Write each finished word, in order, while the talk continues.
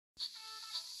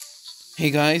Hey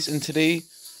guys, and today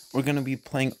we're gonna be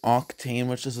playing Octane,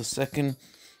 which is the second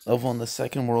level in the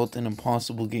second world in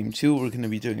Impossible Game 2. We're gonna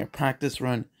be doing a practice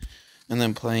run and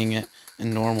then playing it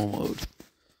in normal mode.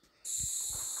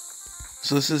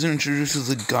 So this is introduces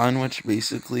a gun, which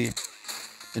basically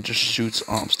it just shoots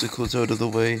obstacles out of the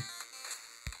way.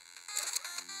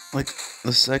 Like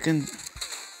the second,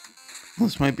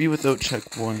 this might be without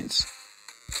checkpoints.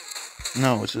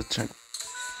 No, it's just check.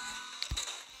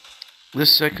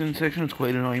 This second section is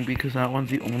quite annoying because that one's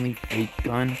the only fake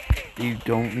gun that you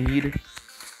don't need.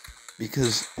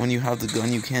 Because when you have the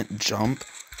gun, you can't jump,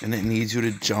 and it needs you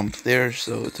to jump there,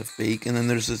 so it's a fake. And then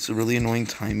there's this really annoying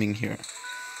timing here,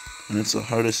 and it's the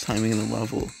hardest timing in the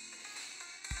level.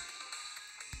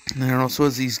 And then it also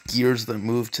has these gears that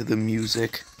move to the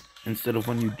music instead of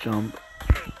when you jump.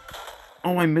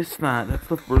 Oh, I missed that. That's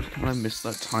the first time I missed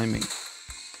that timing.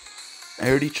 I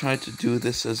already tried to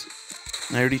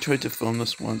film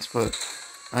this once, but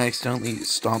I accidentally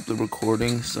stopped the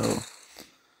recording, so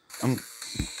I'm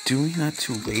doing that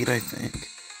too late, I think.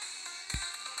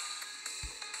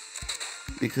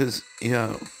 Because,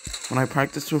 yeah, when I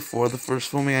practiced before the first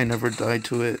filming, I never died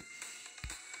to it.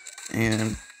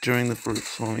 And during the first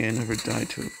filming, I never died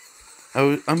to it.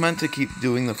 I meant to keep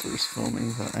doing the first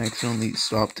filming, but I accidentally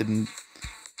stopped it, and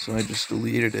so I just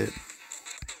deleted it.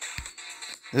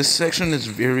 This section is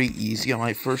very easy. On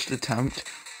my first attempt,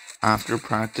 after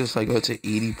practice, I got to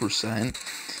 80%.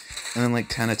 And then like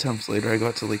 10 attempts later, I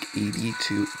got to like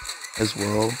 82 as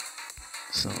well.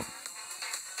 So,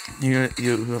 you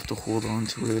have to hold on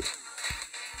to it.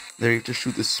 There, you have to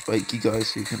shoot the spiky guy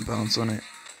so you can bounce on it.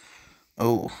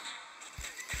 Oh.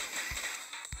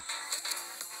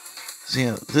 So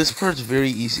yeah, this part's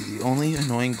very easy. The only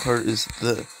annoying part is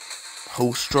the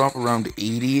post-drop around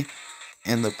 80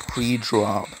 and the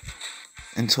pre-drop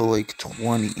until like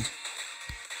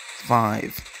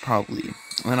 25, probably.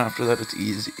 And then after that, it's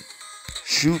easy.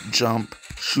 Shoot, jump,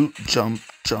 shoot, jump,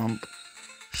 jump,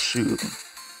 shoot.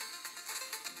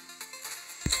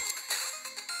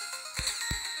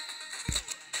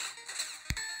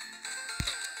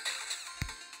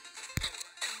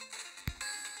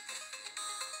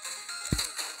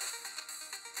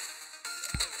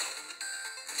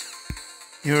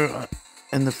 Here,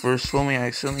 in the first filming, I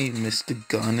accidentally missed the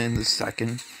gun in the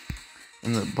second.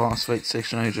 In the boss fight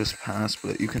section, I just passed,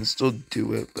 but you can still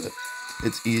do it, but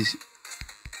it's easy.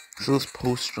 So this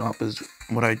post-drop is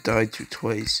what I died to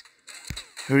twice.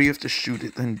 Here you have to shoot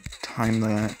it, then time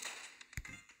that.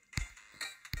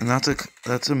 And that's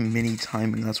a mini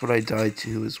timing. That's what I died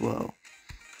to as well.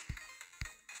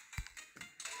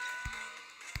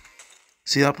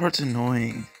 See, that part's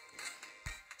annoying.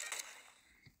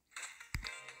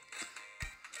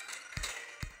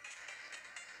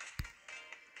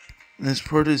 This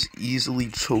part is easily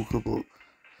chokeable.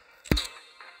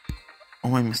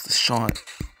 Oh, I missed the shot.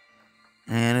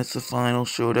 And it's the final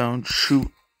showdown.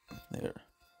 Shoot. There.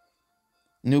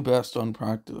 New best on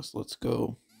practice. Let's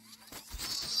go.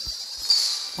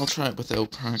 I'll try it without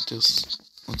practice.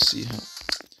 Let's see how.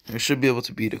 I should be able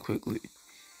to beat it quickly.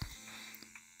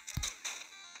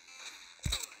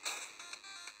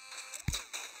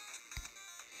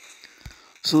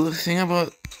 So the thing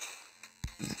about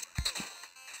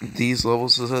these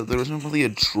levels is that there isn't really a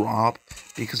drop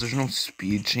because there's no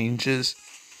speed changes.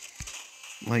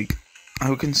 Like,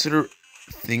 I would consider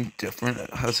Think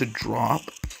Different has a drop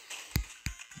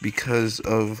because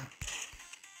of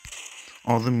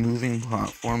all the moving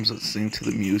platforms that sync to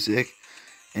the music,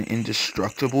 and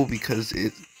Indestructible because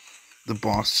the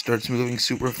boss starts moving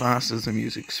super fast as the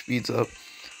music speeds up.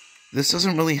 This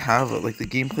doesn't really have it. Like, the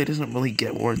gameplay doesn't really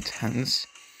get more intense.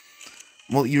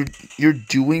 Well, you're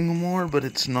doing more, but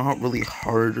it's not really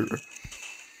harder.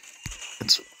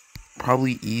 It's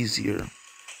probably easier.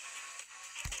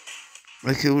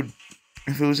 Like,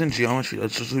 if it was in geometry,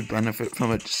 that just would benefit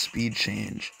from a speed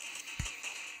change.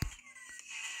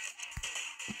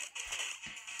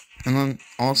 And then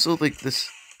also, like, this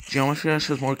Geometry Dash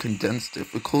has more condensed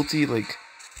difficulty. Like,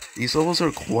 these levels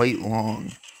are quite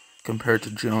long compared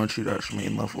to Geometry Dash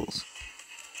main levels.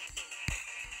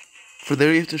 For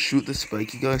there, you have to shoot the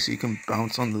spiky guy so you can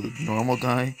bounce on the normal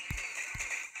guy.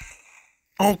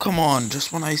 Oh, come on.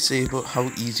 Just when I say about how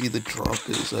easy the drop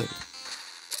is, I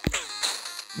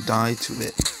die to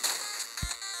it.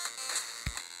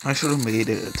 I should have made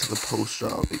it to the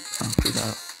post-drop after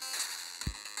that.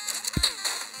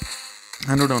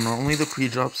 I don't know. Normally the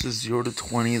pre-drops is 0 to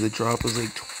 20. The drop is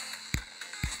like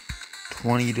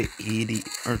 20 to 80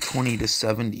 or 20 to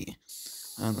 70.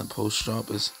 And the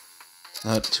post-drop is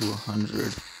that to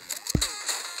 100.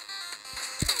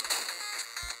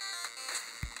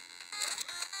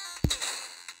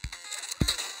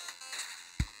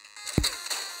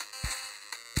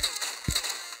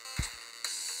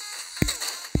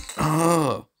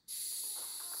 Ugh.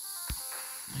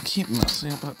 I keep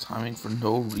messing up that timing for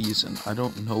no reason. I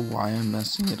don't know why I'm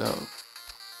messing it up.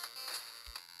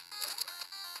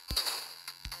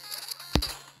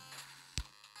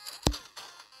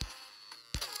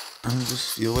 I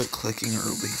just feel like clicking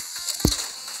early.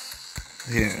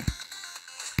 Yeah.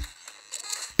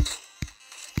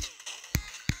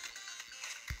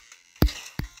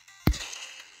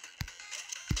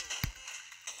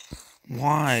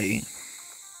 Why?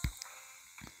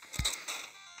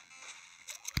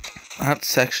 That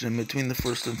section between the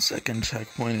first and second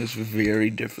checkpoint is very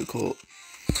difficult.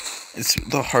 It's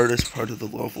the hardest part of the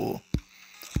level,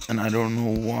 and I don't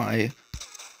know why.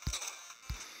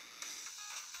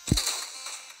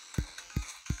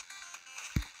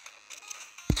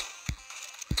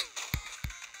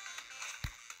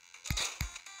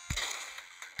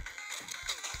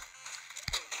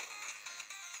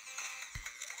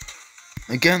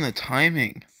 Again, the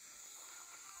timing.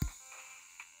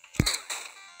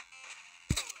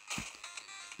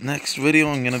 Next video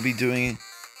I'm gonna be doing,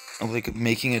 like,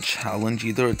 making a challenge,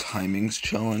 either a timings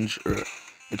challenge or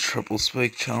a triple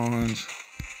spike challenge,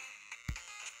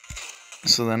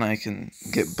 so then I can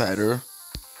get better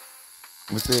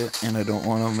with it, and I don't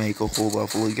want to make a whole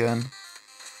level again.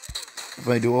 If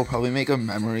I do, I'll probably make a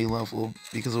memory level,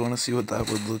 because I want to see what that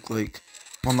would look like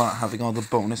while not having all the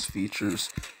bonus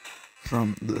features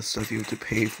from the stuff you have to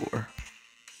pay for.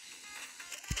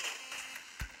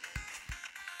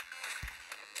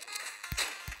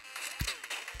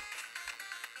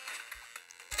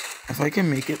 If I can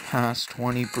make it past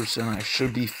 20%, I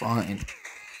should be fine.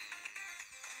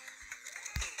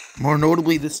 More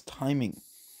notably, this timing.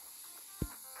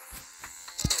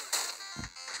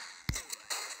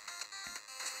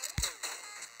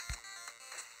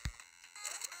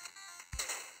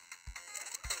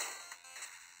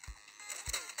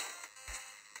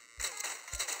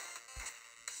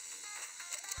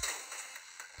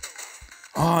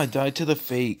 Oh, I died to the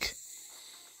fake.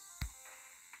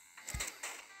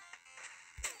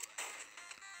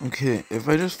 Okay, if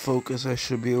I just focus, I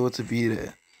should be able to beat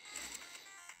it.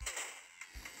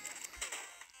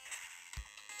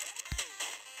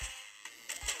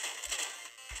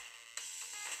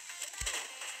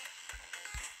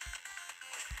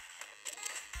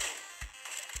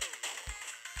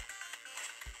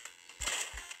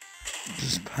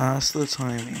 Just pass the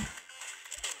timing.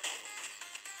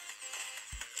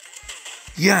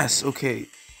 Yes, okay.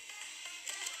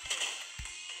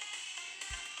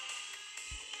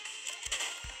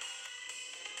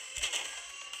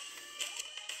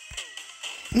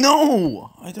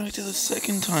 No! I died to the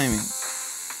second timing.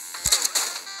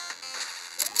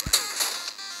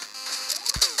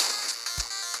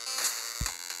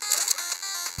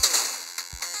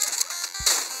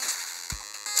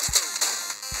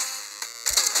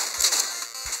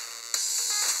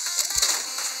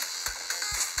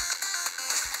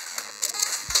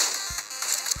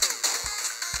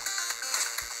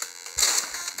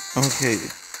 Okay,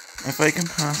 if I can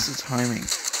pass the timing,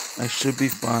 I should be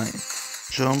fine.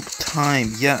 Jump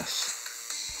time, yes.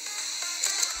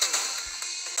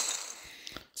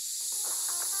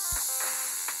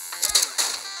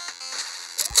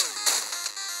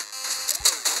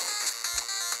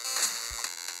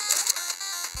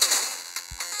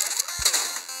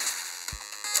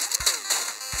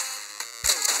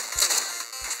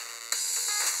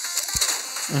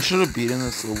 I should have beaten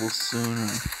this level sooner.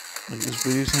 Like, this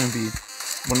video's gonna be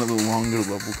one of the longer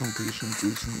level completions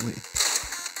recently.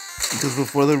 Because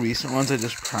before the recent ones, I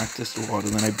just practiced a lot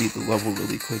and then I beat the level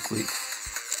really quickly.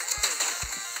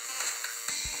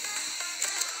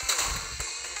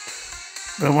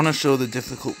 But I want to show the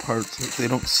difficult parts. Like, they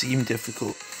don't seem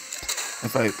difficult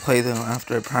if I play them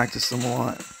after I practice them a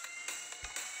lot.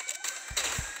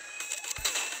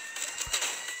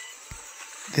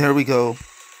 There we go.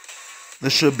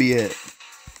 This should be it.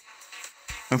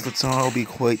 If it's not, I'll be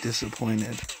quite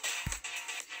disappointed.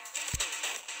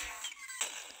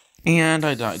 And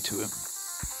I died to him.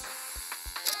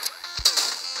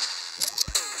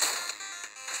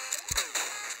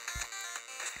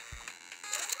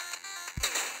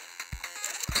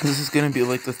 This is gonna be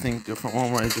like the Think Different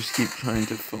one where I just keep trying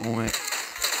to film it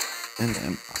and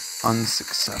I'm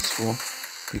unsuccessful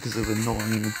because of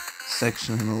annoying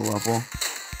section in the level.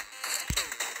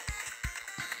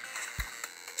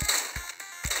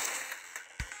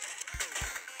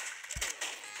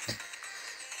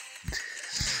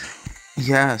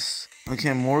 Yes.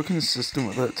 Okay, I'm more consistent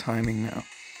with that timing now.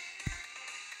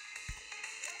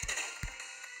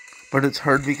 But it's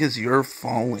hard because you're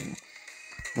falling.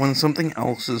 When something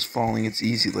else is falling, it's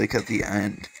easy, like at the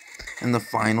end. In the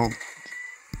final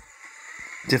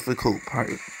difficult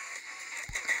part.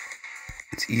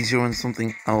 It's easier when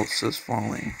something else is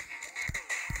falling.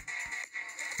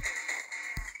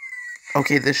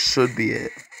 Okay, this should be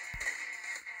it.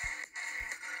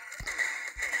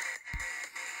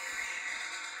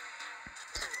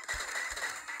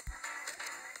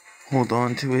 Hold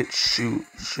on to it. Shoot.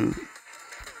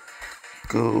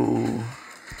 Go.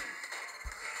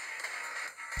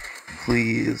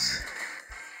 Please.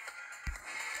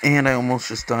 And I almost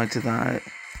just died to that.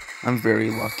 I'm very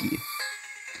lucky.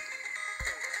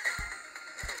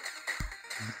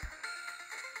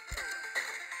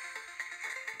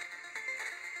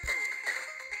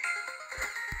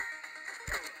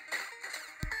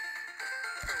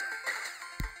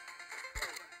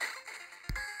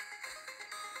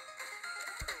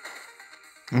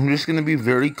 I'm just going to be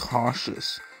very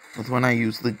cautious with when I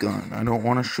use the gun. I don't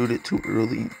want to shoot it too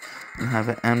early and have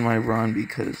it end my run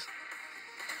because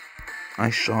I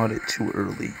shot it too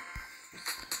early.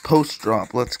 Post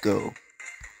drop, let's go.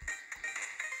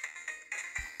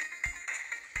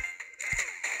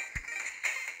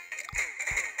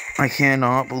 I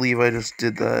cannot believe I just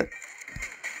did that.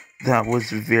 That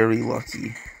was very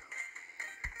lucky.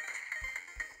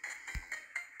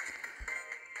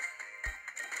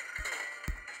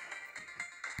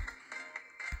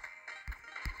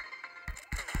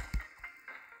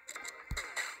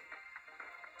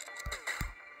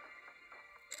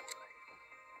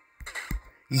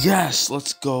 Yes,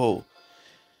 let's go.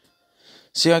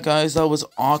 So yeah, guys, that was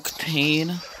Octane,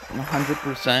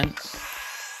 100%.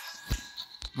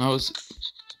 That was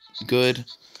good.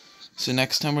 So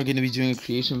next time we're going to be doing a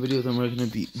creation video, then we're going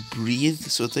to be Breathe.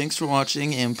 So thanks for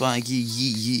watching, and bye.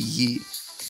 Yee.